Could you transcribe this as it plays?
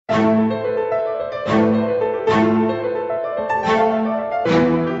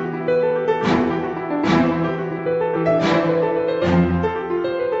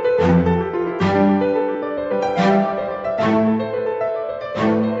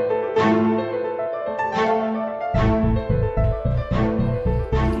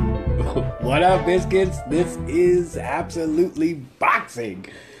What up, Biscuits? This is Absolutely Boxing,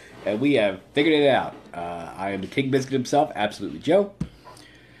 and we have figured it out. I am the King Biscuit himself, Absolutely Joe,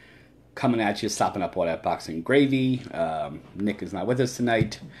 coming at you, sopping up all that boxing gravy. Nick is not with us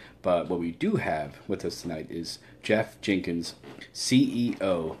tonight, but what we do have with us tonight is Jeff Jenkins,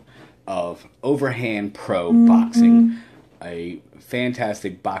 CEO of Overhand Pro Boxing, a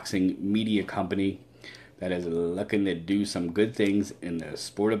fantastic boxing media company that is looking to do some good things in the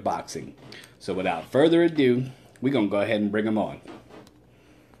sport of boxing. So without further ado, we're going to go ahead and bring him on.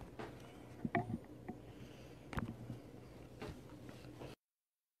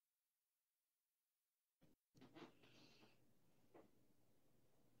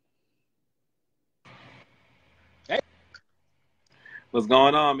 Hey. What's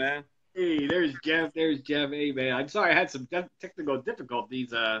going on, man? Hey, there's Jeff. There's Jeff. Hey, man. I'm sorry I had some technical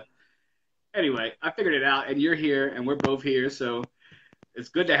difficulties. Anyway, I figured it out, and you're here, and we're both here, so it's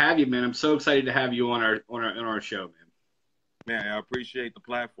good to have you, man. I'm so excited to have you on our show, man. Man, I appreciate the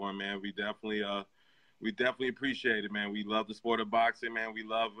platform, man. We definitely appreciate it, man. We love the sport of boxing, man. We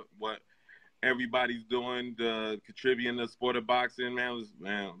love what everybody's doing to contribute to the sport of boxing, man.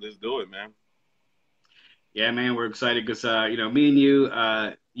 Let's do it, man. Yeah, man, we're excited because me and you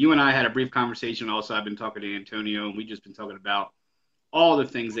and I had a brief conversation. Also, I've been talking to Antonio, and we just been talking about all the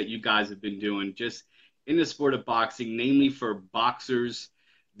things that you guys have been doing just in the sport of boxing, namely for boxers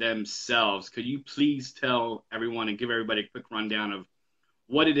themselves. Could you please tell everyone and give everybody a quick rundown of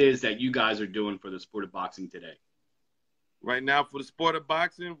what it is that you guys are doing for the sport of boxing today? Right now, for the sport of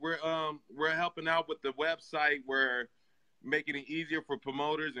boxing, we're helping out with the website. We're making it easier for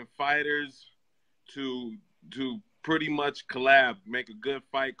promoters and fighters to pretty much collab, make a good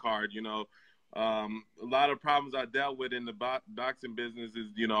fight card. A lot of problems I dealt with in the boxing business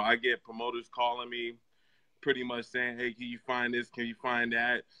is, I get promoters calling me pretty much saying, hey, can you find this? Can you find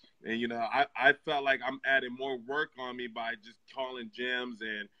that? And, I felt like I'm adding more work on me by just calling gyms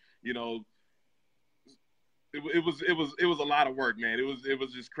and, it was a lot of work, man. It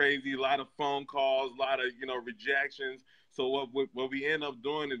was just crazy. A lot of phone calls, a lot of, rejections. So what we end up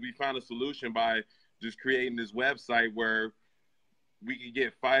doing is we found a solution by just creating this website where we can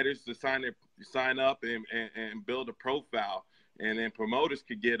get fighters to sign up and build a profile, and then promoters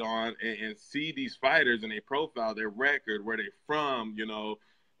could get on and see these fighters and their profile, their record, where they're from,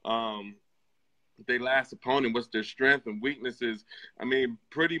 their last opponent, what's their strength and weaknesses. I mean,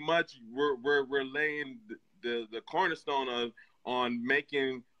 pretty much we're laying the cornerstone on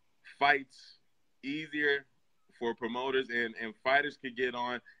making fights easier for promoters, and fighters could get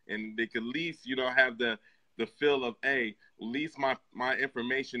on, and they could at least, have the feel of, hey, at least my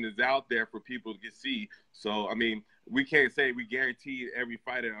information is out there for people to see. So, I mean, we can't say we guarantee every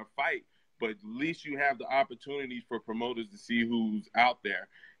fighter a fight, but at least you have the opportunities for promoters to see who's out there.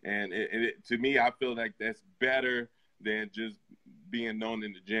 And to me, I feel like that's better than just being known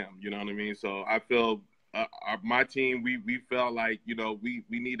in the gym. You know what I mean? So I feel my team, we felt like, we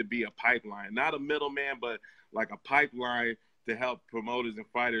need to be a pipeline, not a middleman, but like a pipeline to help promoters and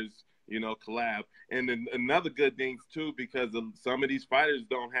fighters, collab. And then another good thing too, because some of these fighters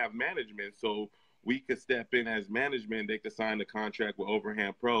don't have management, so we could step in as management. They could sign the contract with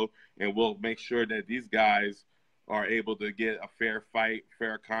Overhand Pro, and we'll make sure that these guys are able to get a fair fight,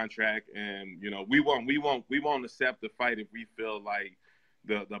 fair contract. And we won't accept the fight if we feel like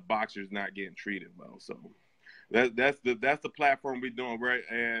the boxer's not getting treated well. So that's the platform we're doing, right?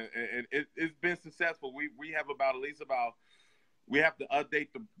 And it's been successful. We have we have to update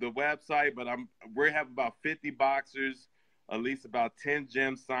the website, but we have about 50 boxers, at least about 10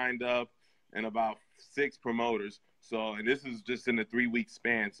 gyms signed up, and about 6 promoters. So, and this is just in a 3-week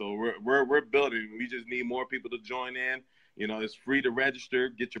span. So we're building. We just need more people to join in. It's free to register.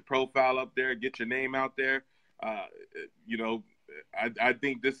 Get your profile up there. Get your name out there. I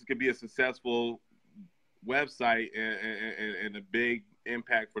think this could be a successful website and a big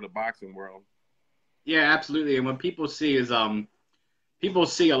impact for the boxing world. Yeah, absolutely. And what people see is people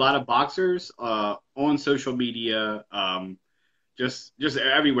see a lot of boxers on social media, just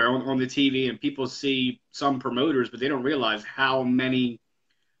everywhere on the TV, and people see some promoters, but they don't realize how many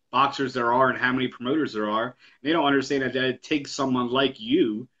boxers there are and how many promoters there are. They don't understand that it takes someone like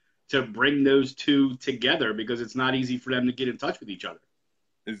you to bring those two together, because it's not easy for them to get in touch with each other.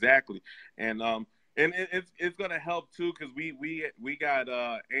 Exactly. And it's gonna help too, because we got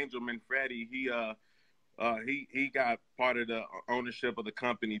Angel Manfredi. He got part of the ownership of the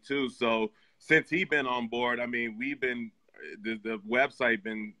company too. So since he been on board, I mean, the website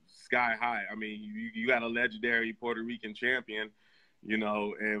been sky high. I mean, you got a legendary Puerto Rican champion,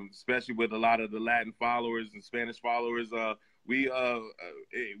 and especially with a lot of the Latin followers and Spanish followers, we're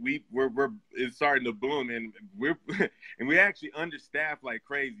it's starting to boom, and we're and we actually understaffed like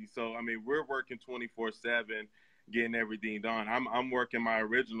crazy. So I mean, we're working 24/7, getting everything done. I'm working my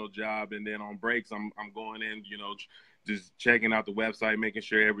original job, and then on breaks, I'm going in, just checking out the website, making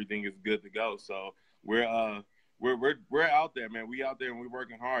sure everything is good to go. So we're out there, man. We out there and we're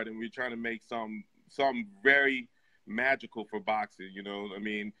working hard, and we're trying to make something very magical for boxing. I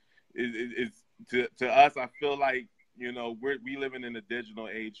mean, it's to us. I feel like we living in a digital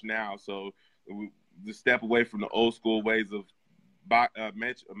age now, so the step away from the old school ways of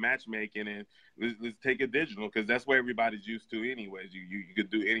matchmaking, and let's take it digital, because that's what everybody's used to anyways. You could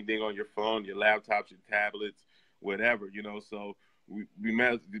do anything on your phone, your laptops, your tablets, whatever, so we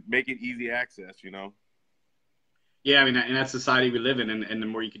make it easy access. Yeah, I mean, and that's the society we live in, and the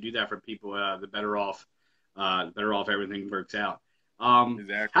more you can do that for people, the better off everything works out.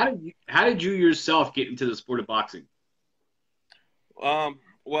 Exactly. How did you yourself get into the sport of boxing?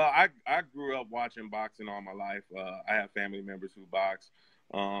 Well, I grew up watching boxing all my life. I have family members who box.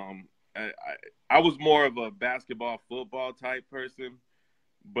 I was more of a basketball, football type person,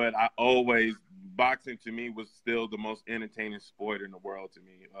 but boxing to me was still the most entertaining sport in the world to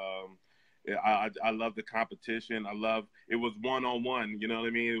me. I love the competition. It was one-on-one. You know what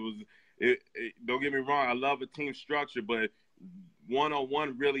I mean? Don't get me wrong. I love a team structure, but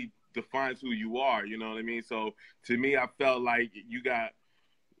one-on-one really defines who you are. You know what I mean? So to me, I felt like you got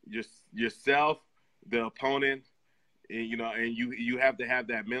yourself, the opponent, and and you have to have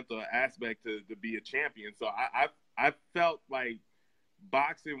that mental aspect to be a champion. So I felt like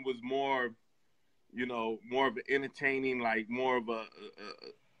boxing was more of an entertaining, like more of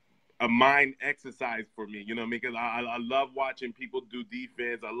a mind exercise for me, because I love watching people do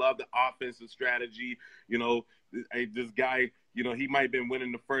defense. I love the offensive strategy. This guy, he might have been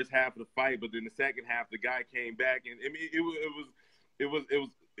winning the first half of the fight, but then the second half, the guy came back, and I mean,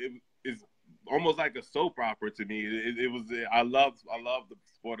 it's almost like a soap opera to me. I love the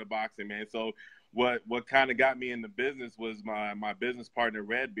sport of boxing, man. So what kind of got me in the business was my business partner,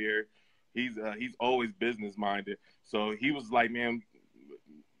 Redbeard. He's always business minded. So he was like, man,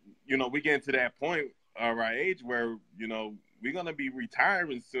 we getting to that point of our age where, we're going to be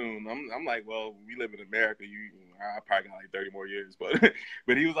retiring soon. I'm like, well, we live in America. I probably got like 30 more years.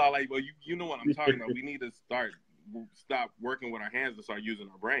 But he was all like, well, you know what I'm talking about. We need to stop working with our hands and start using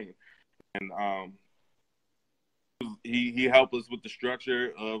our brain. And he helped us with the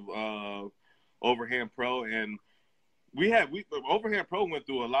structure of Overhand Pro, and Overhand Pro went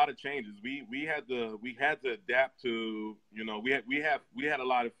through a lot of changes. We had to adapt to, we had a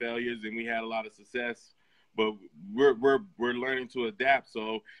lot of failures and we had a lot of success, but we're learning to adapt.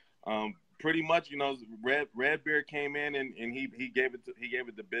 So pretty much, Redbeard came in and he gave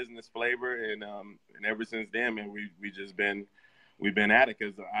it the business flavor, and ever since then, man, we've been at it,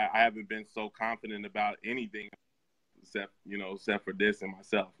 because I haven't been so confident about anything except for this and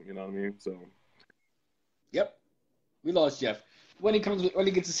myself. You know what I mean? So. Yep. We lost Jeff. When he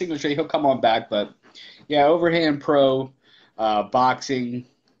gets a signal straight, he'll come on back. But yeah, Overhand Pro boxing,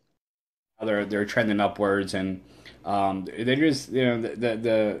 they're trending upwards, and they're just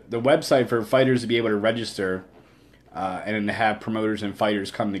the website for fighters to be able to register and to have promoters and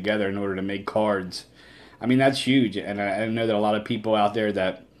fighters come together in order to make cards. I mean, that's huge, and I know that a lot of people out there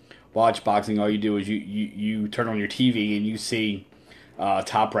that watch boxing, all you do is you turn on your TV and you see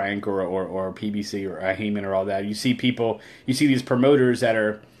Top Rank or PBC or Heyman or all that. You see these promoters that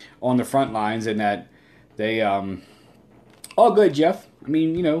are on the front lines, and that they all good, Jeff. I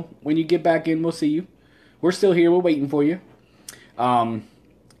mean, when you get back in, we'll see you. We're still here. We're waiting for you.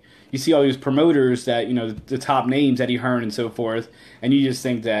 You see all these promoters that, the top names, Eddie Hearn and so forth, and you just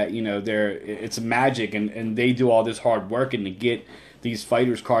think that, it's magic, and they do all this hard work and to get these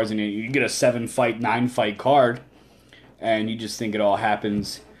fighters cards, and you get a 7-fight, 9-fight card, and you just think it all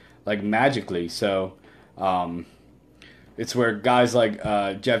happens like magically. So it's where guys like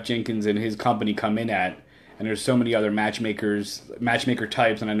Jeff Jenkins and his company come in at, and there's so many other matchmaker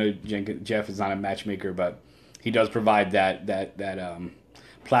types, and I know Jeff is not a matchmaker, but he does provide that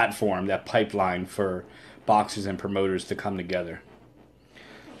platform, that pipeline for boxers and promoters to come together.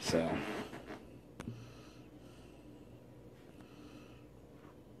 So.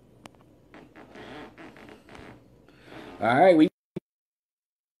 All right, we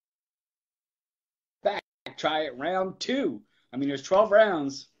back. Try it round 2. I mean, there's 12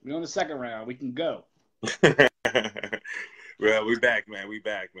 rounds. We're on the second round. We can go. Well, we back, man.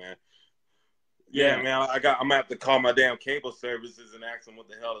 Yeah, man. I'm gonna have to call my damn cable services and ask them what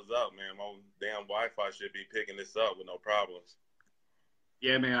the hell is up, man. My damn Wi-Fi should be picking this up with no problems.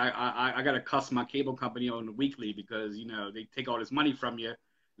 Yeah, man, I got to cuss my cable company on the weekly because, you know, they take all this money from you.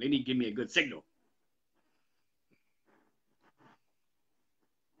 They need to give me a good signal.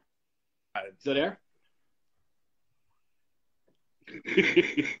 Still there?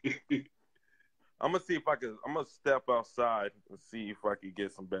 I'm gonna see if I can. I'm gonna step outside and see if I can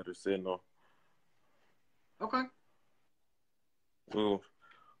get some better signal. Okay. We'll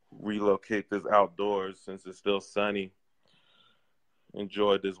relocate this outdoors since it's still sunny.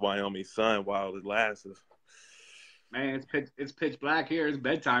 Enjoy this Wyoming sun while it lasts. Man, it's pitch black here. It's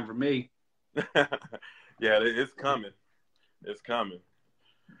bedtime for me. Yeah, it's coming. It's coming.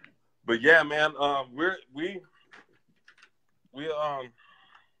 But yeah, man, we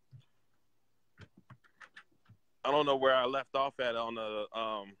I don't know where I left off at on the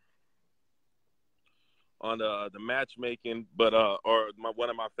matchmaking, but one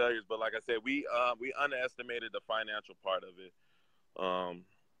of my failures. But like I said, we underestimated the financial part of it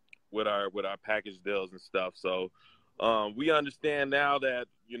with our package deals and stuff. So we understand now that,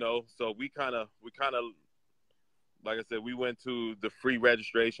 you know, so we kind of like I said, we went to the free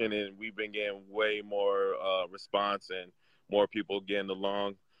registration and we've been getting way more response and more people jumping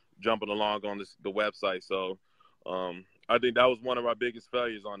along on the website. So I think that was one of our biggest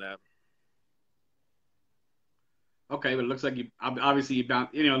failures on that. Okay, but it looks like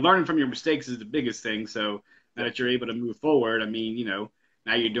learning from your mistakes is the biggest thing. So now that you're able to move forward, I mean, you know,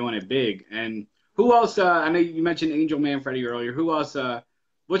 now you're doing it big. And who else? I know you mentioned Angel Manfredi earlier. Who else?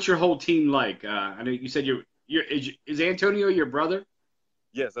 What's your whole team like? I know you said is Antonio your brother?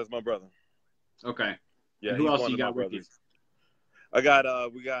 Yes, that's my brother. Okay. Yeah, and who he's else one you of my got with you?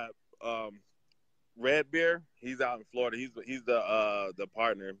 brothers. We got Red Beer. He's out in Florida. He's the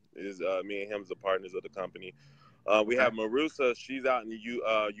partner. Is me and him's the partners of the company. We have Marusa. She's out in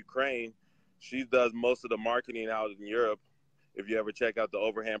Ukraine. She does most of the marketing out in Europe. If you ever check out the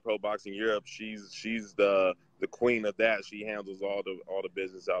Overhand Pro Boxing Europe, she's the queen of that. She handles all the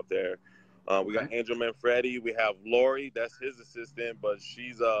business out there. We got Angel Manfredi. We have Lori. That's his assistant, but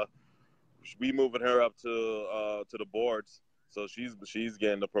we moving her up to the boards. So she's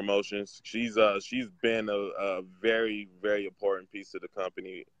getting the promotions. She's been a very, very important piece of the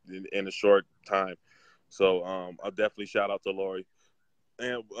company in a short time. So I'll definitely shout out to Lori.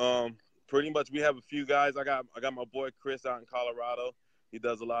 And pretty much we have a few guys. I got my boy Chris out in Colorado. He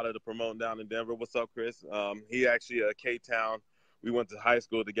does a lot of the promoting down in Denver. What's up, Chris? He actually K-Town. We went to high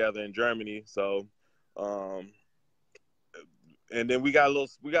school together in Germany. So and then we got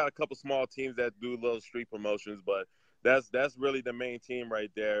a couple small teams that do little street promotions, but that's really the main team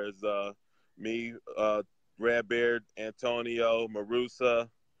right there is me, Redbeard, Antonio, Marusa,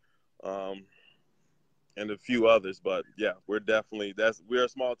 and a few others. But yeah, we're a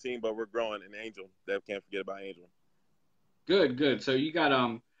small team, but we're growing. And Angel, can't forget about Angel. Good. So you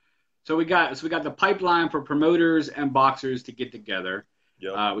got so we got the pipeline for promoters and boxers to get together.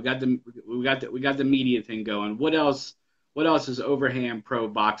 Yep. We got the media thing going. What else is Overhand Pro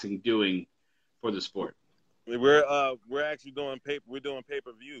Boxing doing for the sport? We're actually doing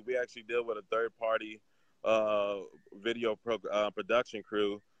pay-per-view. We actually deal with a third party video production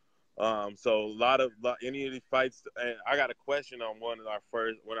crew. So any of the fights, and I got a question on our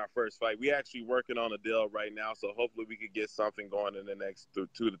first fight. We actually working on a deal right now, so hopefully we could get something going in the next 2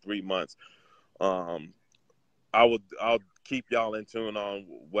 to 3 months. I'll keep y'all in tune on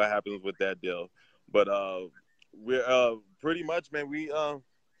what happens with that deal. But we're pretty much, man. We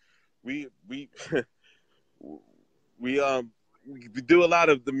we do a lot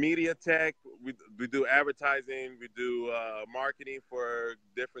of the media tech. We do advertising. We do marketing for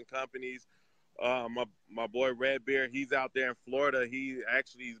different companies. My boy Redbeard, he's out there in Florida. He's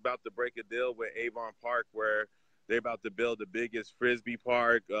about to break a deal with Avon Park where they're about to build the biggest frisbee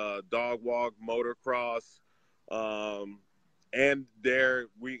park, dog walk, motocross, and they're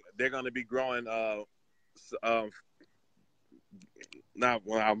going to be growing. I'm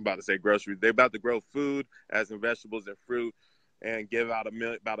about to say groceries. They're about to grow food as in vegetables and fruit, and give out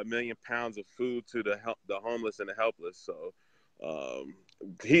about 1 million pounds of food to the homeless and the helpless. So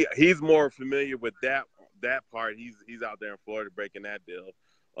he's more familiar with that part. He's out there in Florida breaking that deal.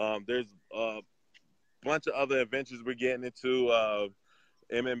 There's a bunch of other adventures we're getting into.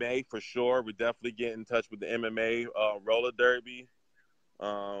 MMA for sure. We definitely get in touch with the MMA roller derby.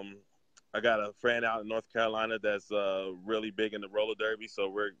 I got a friend out in North Carolina that's really big in the roller derby, so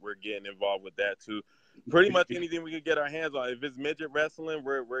we're getting involved with that too. Pretty much anything we can get our hands on. If it's midget wrestling,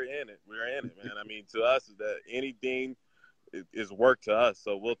 we're in it. We're in it, man. I mean, to us, that anything is work to us,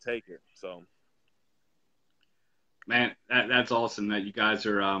 so we'll take it. So, man, that's awesome that you guys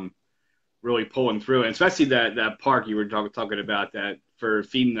are really pulling through, and especially that park you were talking about that for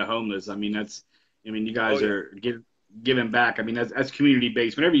feeding the homeless. I mean, you Oh guys yeah. are giving back. I mean, that's community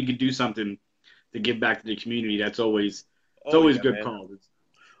based. Whenever you can do something to give back to the community, it's Oh always yeah, good man. call. It's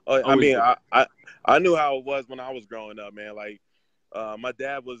Oh, I always mean, good. I knew how it was when I was growing up, man. Like, my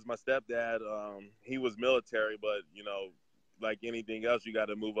dad was my stepdad. He was military, but like anything else, you got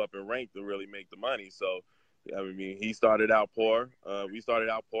to move up in rank to really make the money. So, I mean, he started out poor. We started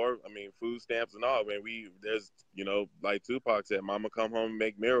out poor. I mean, food stamps and all. I mean, there's like Tupac said, "Mama come home and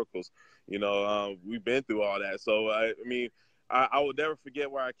make miracles." We've been through all that. So, I mean. I will never forget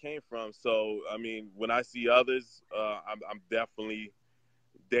where I came from. So, I mean, when I see others, I'm definitely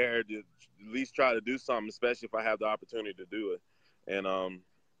there to at least try to do something, especially if I have the opportunity to do it. And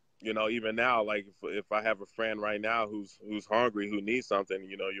even now, like if I have a friend right now who's hungry, who needs something,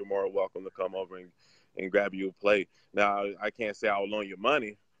 you're more welcome to come over and grab you a plate. Now, I can't say I'll loan you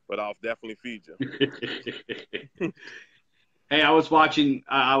money, but I'll definitely feed you. Hey, I was watching.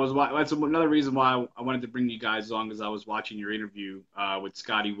 That's another reason why I wanted to bring you guys along, because I was watching your interview with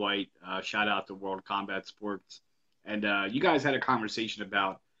Scotty White. Shout out to World Combat Sports, and you guys had a conversation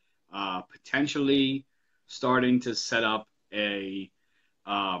about potentially starting to set up a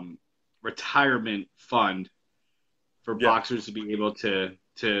retirement fund for Yeah. boxers to be able to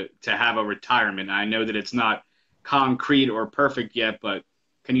have a retirement. I know that it's not concrete or perfect yet, but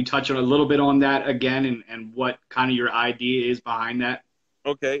can you touch on a little bit on that again, and what kind of your idea is behind that?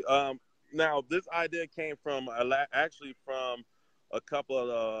 Okay. Now this idea came from actually from a couple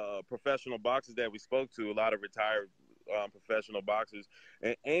of professional boxers that we spoke to, a lot of retired professional boxers,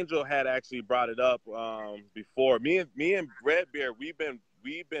 and Angel had actually brought it up before. Me and Redbeard, we've been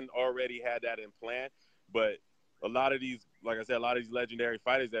already had that in plan, but a lot of these, like I said, a lot of these legendary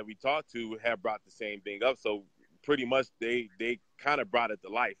fighters that we talked to have brought the same thing up. So pretty much they kind of brought it to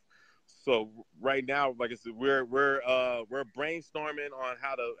life. So right now, like I said, we're brainstorming on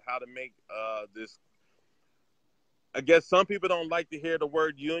how to make this. I guess some people don't like to hear the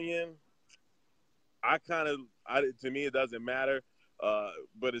word union. To me, it doesn't matter.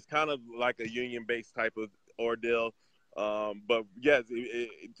 But it's kind of like a union-based type of ordeal. But yes,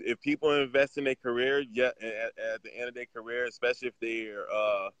 if people invest in their career, yeah, at the end of their career, especially if they're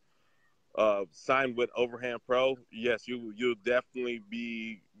signed with Overhand Pro, yes, you'll definitely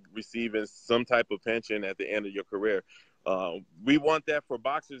be receiving some type of pension at the end of your career. We want that for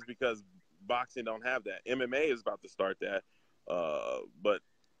boxers because boxing don't have that. MMA is about to start that, but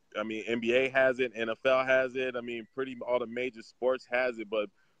I mean NBA has it, NFL has it. I mean, pretty all the major sports has it, but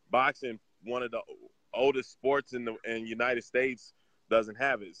boxing, one of the oldest sports in the United States, doesn't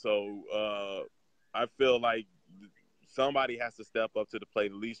have it. So I feel like somebody has to step up to the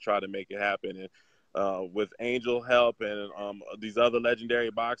plate, at least try to make it happen. And with Angel help and these other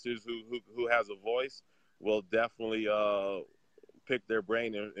legendary boxers who has a voice, we'll definitely pick their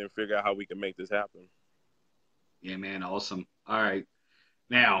brain and figure out how we can make this happen. Yeah, man, awesome. All right,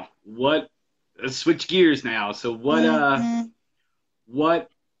 now let's switch gears now. So what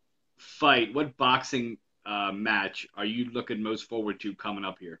fight, what boxing match are you looking most forward to coming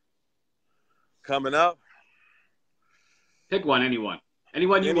up here? Coming up, Pick one, anyone you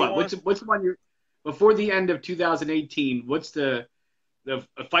want. anyone? What's the one you're before the end of 2018? What's the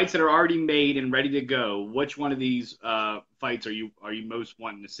fights that are already made and ready to go? Which one of these fights are you most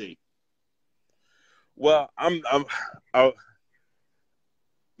wanting to see? Well, I,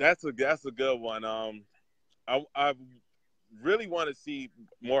 that's a good one. I really want to see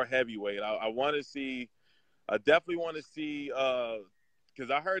more heavyweight. I want to see. I definitely want to see because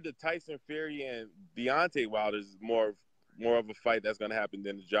I heard the Tyson Fury and Deontay Wilder is more of a fight that's going to happen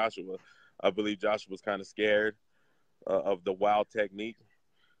than the Joshua. I believe Joshua was kind of scared of the wild technique,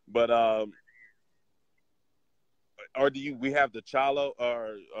 but or we have the Charlo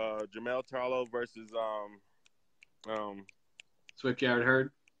or Jamel Charlo versus Swift Jared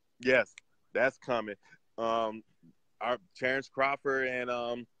Hurd. yes, that's coming. Our Terrence Crawford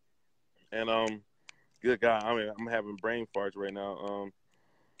and good God, I mean I'm having brain farts right now.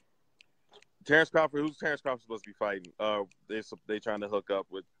 Terrence Crawford, who's Terrence Crawford supposed to be fighting? They trying to hook up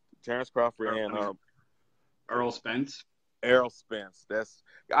with Terrence Crawford and Earl Spence. Errol Spence.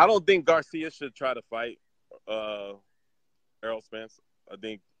 I don't think Garcia should try to fight Errol Spence. I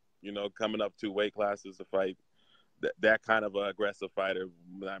think coming up 2 weight classes to fight that kind of an aggressive fighter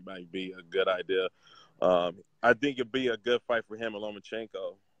that might be a good idea. I think it'd be a good fight for him and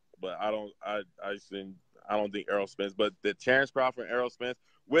Lomachenko, but I don't think Errol Spence. But the Terrence Crawford and Errol Spence,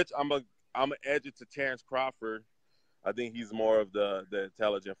 which I'm gonna edge it to Terrence Crawford. I think he's more of the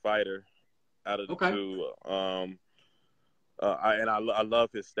intelligent fighter out of the two. I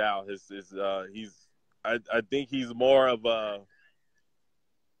love his style. I think he's more of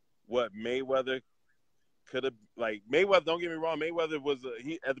what Mayweather could have, like, Mayweather. Don't get me wrong, Mayweather was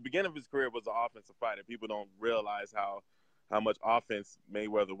he at the beginning of his career was an offensive fighter. People don't realize how much offense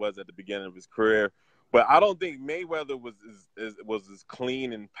Mayweather was at the beginning of his career. But I don't think Mayweather was as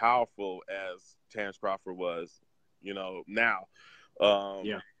clean and powerful as Terrence Crawford was, now.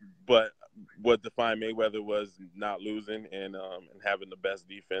 Yeah. But what defined Mayweather was not losing and having the best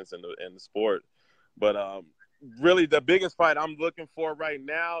defense in the sport. But really, the biggest fight I'm looking for right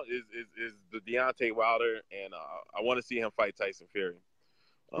now is the Deontay Wilder, and I want to see him fight Tyson Fury.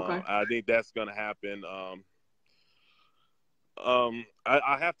 Okay. I think that's going to happen.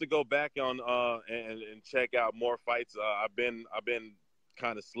 I have to go back on and check out more fights. I've been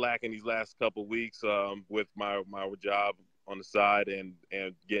kind of slacking these last couple weeks with my job on the side and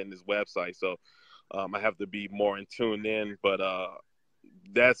getting this website. So I have to be more in tune in, but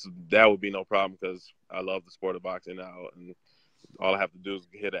that would be no problem because I love the sport of boxing now, and all I have to do is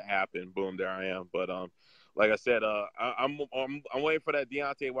hit an app and boom, there I am. But like I said, I'm waiting for that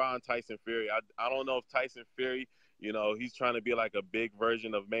Deontay Wilder and Tyson Fury. I don't know if Tyson Fury, he's trying to be like a big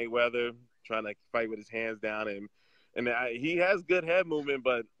version of Mayweather, trying to fight with his hands down, and he has good head movement,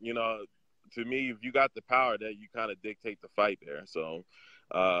 but to me, if you got the power, that you kind of dictate the fight there. So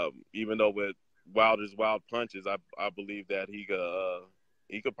even though with Wilder's wild punches, I believe that he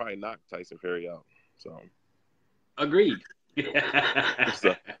could probably knock Tyson Fury out. So Agreed.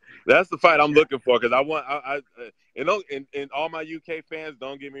 so that's the fight I'm looking for, because and all my UK fans,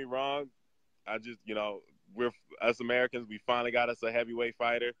 don't get me wrong, I just we're us Americans, we finally got us a heavyweight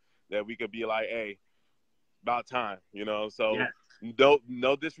fighter that we could be like, hey, about time, so Yeah.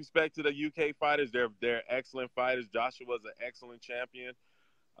 no disrespect to the UK fighters, they're excellent fighters. Joshua's an excellent champion.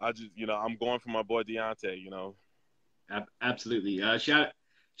 I just I'm going for my boy Deontay. Absolutely.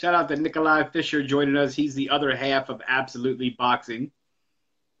 Shout out to Nikolai Fisher joining us. He's the other half of Absolutely Boxing.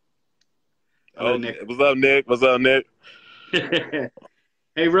 Hello, Nick. What's up, Nick?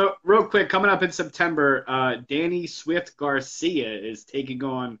 Hey, real quick, coming up in September, Danny Swift Garcia is taking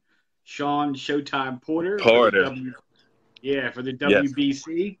on Sean Showtime Porter. For the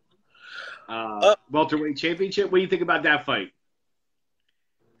WBC welterweight championship. What do you think about that fight?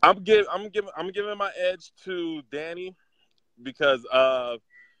 I'm giving my edge to Danny because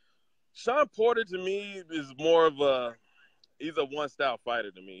Sean Porter to me is more of he's a one style fighter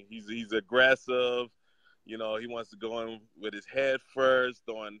to me. He's aggressive. He wants to go in with his head first,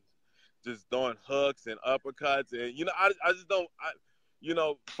 throwing hooks and uppercuts, and I just don't.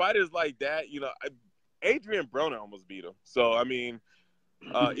 Fighters like that. Adrian Broner almost beat him. So I mean,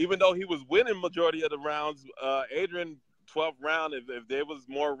 even though he was winning majority of the rounds, Adrian 12th round. If there was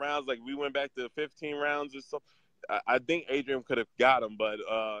more rounds, like we went back to 15 rounds or so, I think Adrian could have got him. But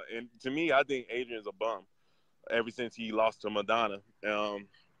and to me, I think Adrian's a bum ever since he lost to Madonna.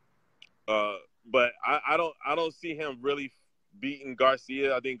 But I don't see him really beating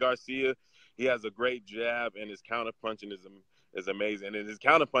Garcia. I think Garcia, he has a great jab, and his counter punching is amazing. And his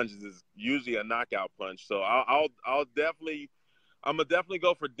counter punches is usually a knockout punch. So I'm gonna definitely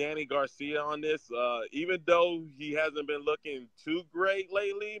go for Danny Garcia on this. Even though he hasn't been looking too great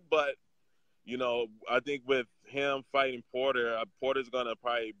lately, but I think with him fighting Porter, Porter's gonna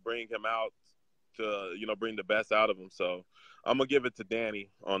probably bring him out to bring the best out of him. So I'm gonna give it to Danny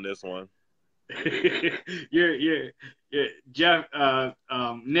on this one. Yeah. Jeff,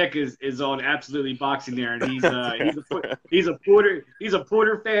 Nick is on Absolutely Boxing there, and he's a Porter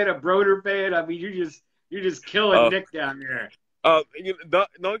fan, a Broder fan. I mean, you're just killing Nick down there.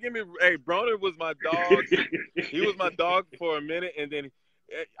 Don't get me. Hey, Broner was my dog. He was my dog for a minute, and then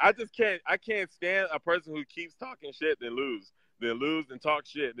I can't stand a person who keeps talking shit then lose and talk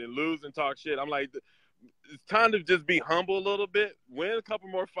shit, then lose and talk shit. I'm like, it's time to just be humble a little bit, win a couple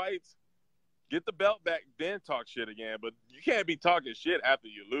more fights, get the belt back, then talk shit again. But you can't be talking shit after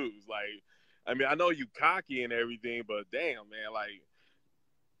you lose. Like, I mean, I know you cocky and everything, but damn, man, like,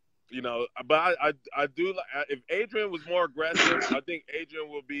 but I do like, if Adrian was more aggressive, I think Adrian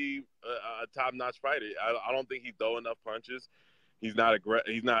will be a top-notch fighter. I don't think he throw enough punches. He's not.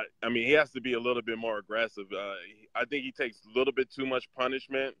 I mean, he has to be a little bit more aggressive. I think he takes a little bit too much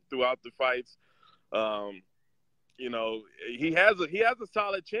punishment throughout the fights. He has a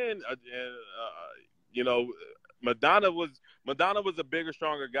solid chin. Madonna was a bigger,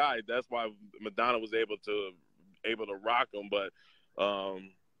 stronger guy. That's why Madonna was able to rock him. But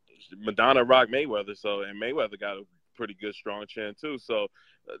Madonna rocked Mayweather, and Mayweather got a pretty good, strong chin too. So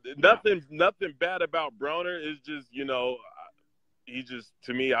nothing bad about Broner. It's just he just,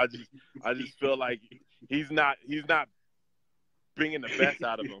 to me, I just feel like he's not bringing the best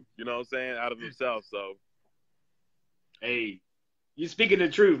out of him. You know what I'm saying? Out of himself. So, hey, you speaking the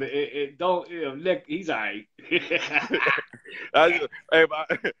truth. It don't, Nick. He's all right.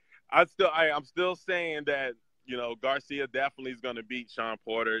 I'm still saying that Garcia definitely is going to beat Sean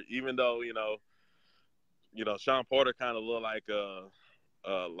Porter, even though Sean Porter kind of look like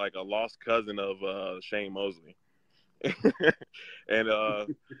a lost cousin of Shane Mosley. And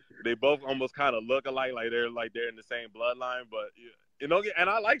they both almost kind of look alike, like they're in the same bloodline. But and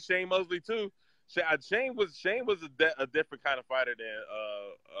I like Shane Mosley too. Shane was a different kind of fighter than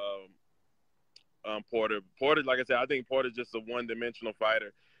Porter. Porter, like I said, I think Porter's just a one-dimensional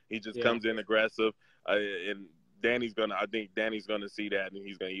fighter. He just comes in aggressive, and I think Danny's gonna see that, and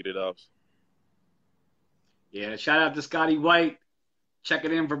he's gonna eat it up. Yeah, shout out to Scotty White.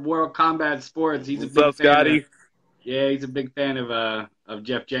 Checking in from World Combat Sports. What's up, Scotty? He's a big fan of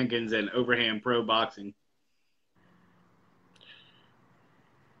Jeff Jenkins and Overhand Pro Boxing.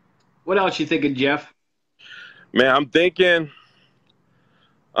 What else you thinking, Jeff? Man, I'm thinking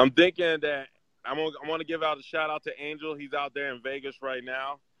that I want to give out a shout out to Angel. He's out there in Vegas right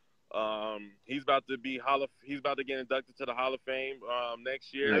now. He's about to get inducted to the Hall of Fame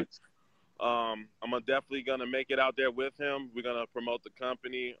next year. Nice. I'm definitely gonna make it out there with him. We're gonna promote the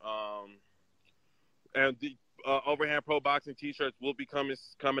company. And the Overhand Pro Boxing T-shirts will be coming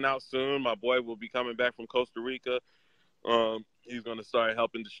out soon. My boy will be coming back from Costa Rica. He's gonna start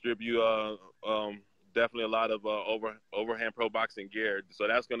helping distribute definitely a lot of Overhand Pro Boxing gear. So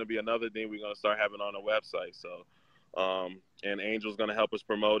that's gonna be another thing we're gonna start having on the website. So, and Angel's gonna help us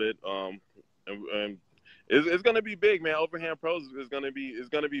promote it. And it's gonna be big, man. Overhand Pros is gonna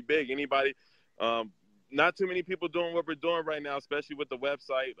be big. Anybody, not too many people doing what we're doing right now, especially with the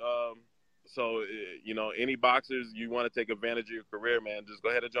website. So, any boxers, you want to take advantage of your career, man, just go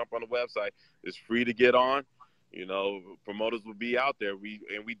ahead and jump on the website. It's free to get on. Promoters will be out there. We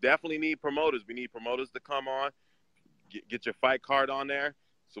definitely need promoters. We need promoters to come on, get your fight card on there,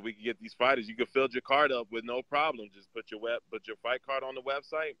 so we can get these fighters. You can fill your card up with no problem. Just put your fight card on the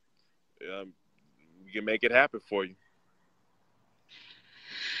website. We can make it happen for you.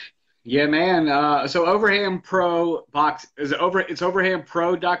 Yeah, man. So Overhand Pro Box it's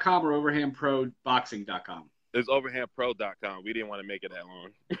overhandpro.com or overhandproboxing.com. It's overhandpro.com. We didn't want to make it that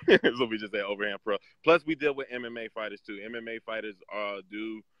long. So we just said Overhand Pro. Plus we deal with MMA fighters too. MMA fighters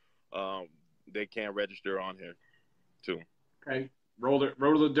they can't register on here too. Okay.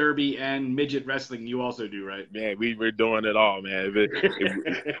 Roller derby and midget wrestling you also do, right? Man, we're doing it all, man.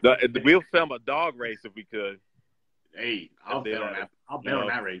 We'll film a dog race if we could. Hey, I'll bet on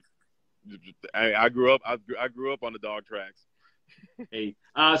that race. I grew up on the dog tracks. Hey,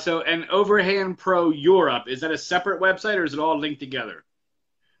 so and Overhand Pro Europe, is that a separate website or is it all linked together?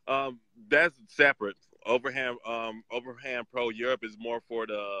 That's separate. Overhand Pro Europe is more for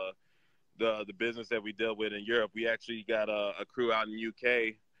the business that we deal with in Europe. We actually got a crew out in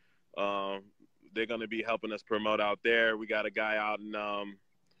UK. They're going to be helping us promote out there. We got a guy out in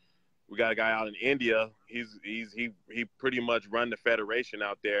India. He pretty much run the federation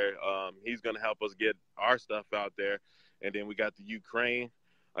out there. He's going to help us get our stuff out there. And then we got the Ukraine.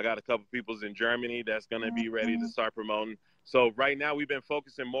 I got a couple peoples in Germany that's going to be ready to start promoting. So right now we've been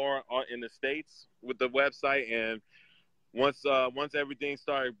focusing more in the States with the website. And once everything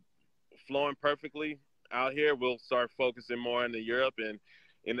started flowing perfectly out here, we'll start focusing more into Europe. And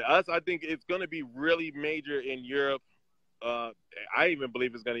in us, I think it's going to be really major in Europe. I even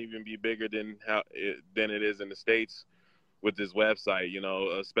believe it's going to even be bigger than it is in the States with this website,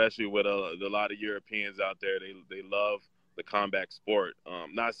 especially with a lot of Europeans out there. They love the combat sport.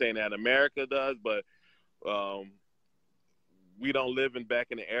 Not saying that America does, but we don't live back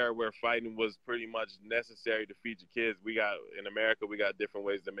in the era where fighting was pretty much necessary to feed your kids. In America, we got different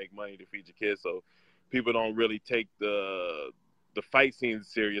ways to make money to feed your kids. So people don't really take the fight scene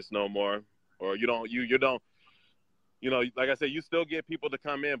serious no more, or you don't. Like I said, you still get people to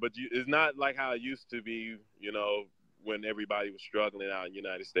come in, but it's not like how it used to be, when everybody was struggling out in the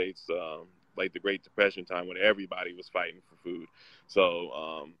United States, like the Great Depression time when everybody was fighting for food.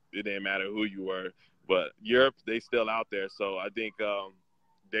 So it didn't matter who you were. But Europe, they still out there. So I think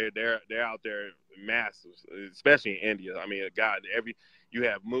they're out there massive, especially in India. I mean, God, you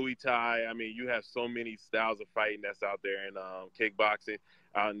have Muay Thai. I mean, you have so many styles of fighting that's out there in kickboxing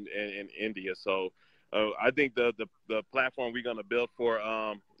out in India. So I think the platform we're going to build for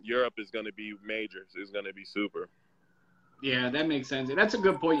Europe is going to be major. It's going to be super. Yeah, that makes sense. And that's a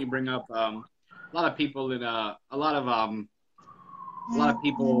good point you bring up. A lot of people in a lot of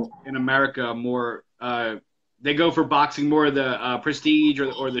people in America are more they go for boxing more of the prestige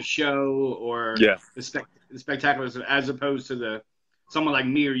or the show or Yeah. the spectaculars, as opposed to someone like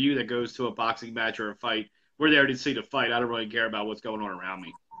me or you that goes to a boxing match or a fight. We're there to see the fight. I don't really care about what's going on around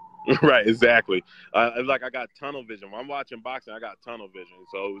me. Right, exactly. Like I got tunnel vision. When I'm watching boxing, I got tunnel vision.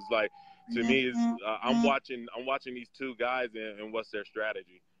 So it's like, to me, it's I'm watching these two guys and what's their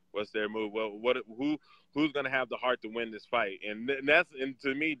strategy, what's their move, who's gonna have the heart to win this fight, and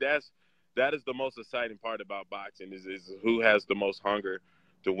to me that is the most exciting part about boxing is who has the most hunger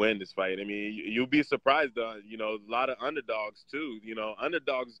to win this fight. I mean, you'll be surprised. You know, a lot of underdogs too. You know,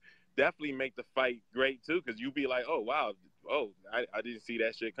 underdogs definitely make the fight great too, because you'll be like, oh wow. Oh, I didn't see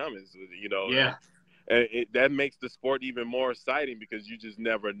that shit coming. So, you know, yeah, that makes the sport even more exciting because you just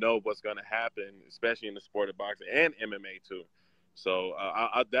never know what's going to happen, especially in the sport of boxing and MMA too. So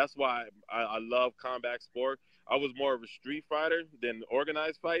that's why I love combat sport. I was more of a street fighter than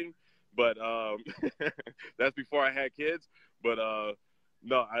organized fighting, but that's before I had kids. But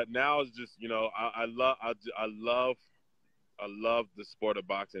no, now it's just, you know, I love the sport of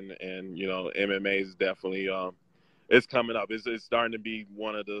boxing, and you know, MMA is definitely it's coming up. It's starting to be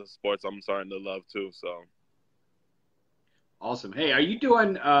one of the sports I'm starting to love too. So awesome. Hey, are you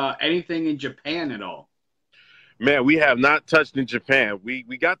doing anything in Japan at all? man, we have not touched in Japan. We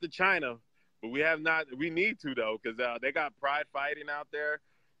got to China, but we have not. We need to though, because they got pride fighting out there.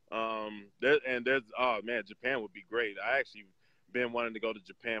 There's oh man, Japan would be great. I actually been wanting to go to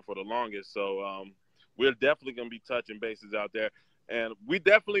Japan for the longest, so we're definitely gonna be touching bases out there. And we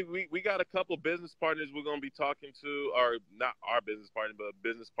definitely we got a couple business partners we're gonna be talking to, or not our business partners, but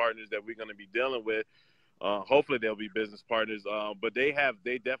business partners that we're gonna be dealing with. Hopefully they'll be business partners. But they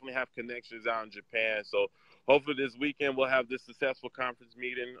definitely have connections out in Japan. So hopefully this weekend we'll have this successful conference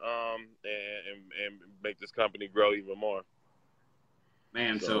meeting and make this company grow even more.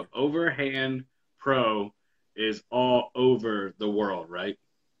 Man, so Overhand Pro is all over the world, right?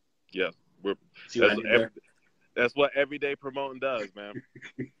 Yeah, See what I did there? that's what everyday promoting does, man.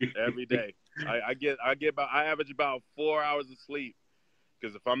 Every day, I average about 4 hours of sleep,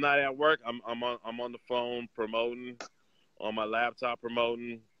 because if I'm not at work, I'm on the phone promoting, on my laptop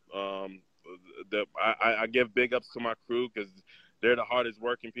promoting. I give big ups to my crew, because they're the hardest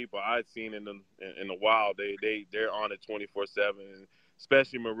working people I've seen in a while. They're on it 24/7,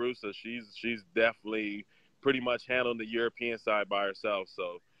 especially Marusa. She's definitely pretty much handling the European side by herself.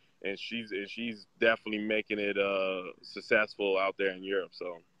 So. And she's definitely making it successful out there in Europe.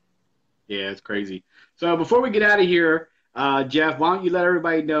 So, Yeah, it's crazy. So before we get out of here, Jeff, why don't you let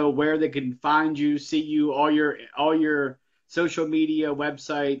everybody know where they can find you, see you, all your social media,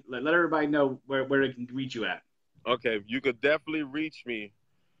 website. Let everybody know where they can reach you at. okay, you could definitely reach me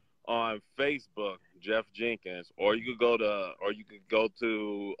on Facebook, Jeff Jenkins, or you could go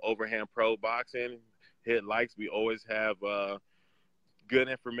to Overhand Pro Boxing, hit likes. We always have good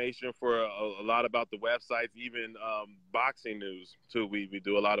information for a lot about the websites, even boxing news too. We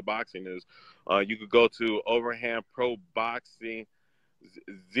do a lot of boxing news. You could go to Overhand Pro Boxing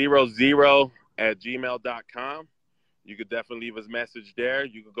 00@gmail.com. You could definitely leave us a message there.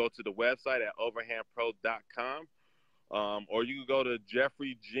 You could go to the website at overhandpro.com, or you could go to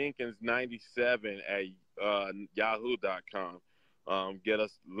Jeffrey Jenkins 97 at yahoo.com. Get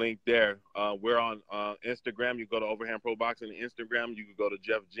us linked there. We're on Instagram. You go to Overhand Pro Boxing on Instagram. You can go to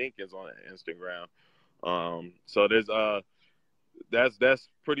Jeff Jenkins on Instagram. So there's that's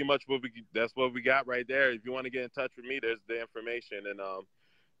pretty much what we got right there. If you want to get in touch with me, there's the information.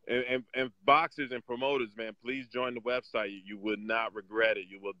 And boxers and promoters, man, please join the website. You would not regret it.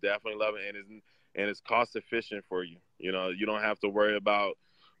 You will definitely love it, and it's cost efficient for you. You know, you don't have to worry about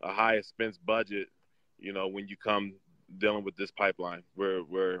a high expense budget. You know, when you come dealing with this pipeline, we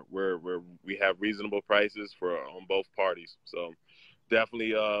have reasonable prices on both parties. So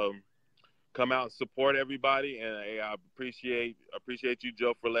definitely come out and support everybody. And I appreciate you,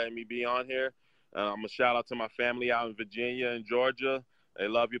 Joe, for letting me be on here. I'm gonna shout out to my family out in Virginia and Georgia. They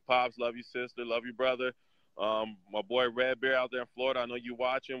love you, pops, love you, sister, love you, brother. My boy Red Bear out there in Florida, I know you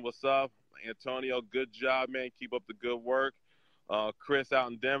watching. What's up, Antonio? Good job, man. Keep up the good work. Chris out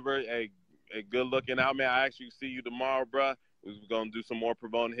in Denver, hey, good looking out, man. I actually see you tomorrow, bro. We're gonna do some more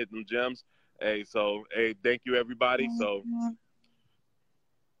promoting, hitting them gyms. Hey, thank you, everybody. So,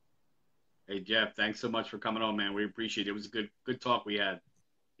 hey Jeff, thanks so much for coming on, man. We appreciate it. It was a good talk we had.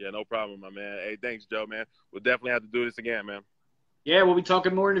 yeah, no problem, my man. Hey, thanks, Joe, man. We'll definitely have to do this again, man. Yeah, we'll be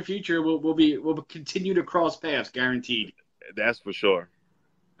talking more in the future. We'll continue to cross paths, guaranteed. That's for sure.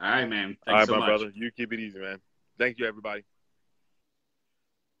 All right, man. All right, Thanks so my much. brother. You keep it easy, man. Thank you, everybody.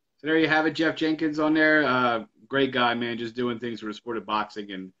 So there you have it, Jeff Jenkins on there. Great guy, man. Just doing things for the sport of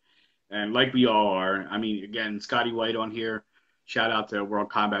boxing, and And like we all are. I mean, again, Scotty White on here. Shout out to World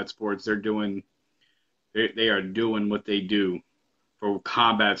Combat Sports. They are doing what they do for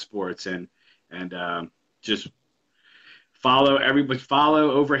combat sports, and just follow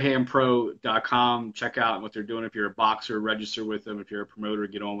overhandpro.com. Check out what they're doing. If you're a boxer, register with them. If you're a promoter,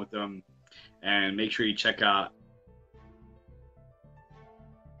 get on with them, and make sure you check out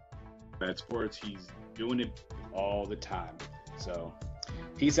combat sports. He's doing it all the time. So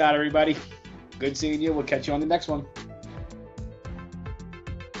peace out, everybody. Good seeing you. We'll catch you on the next one.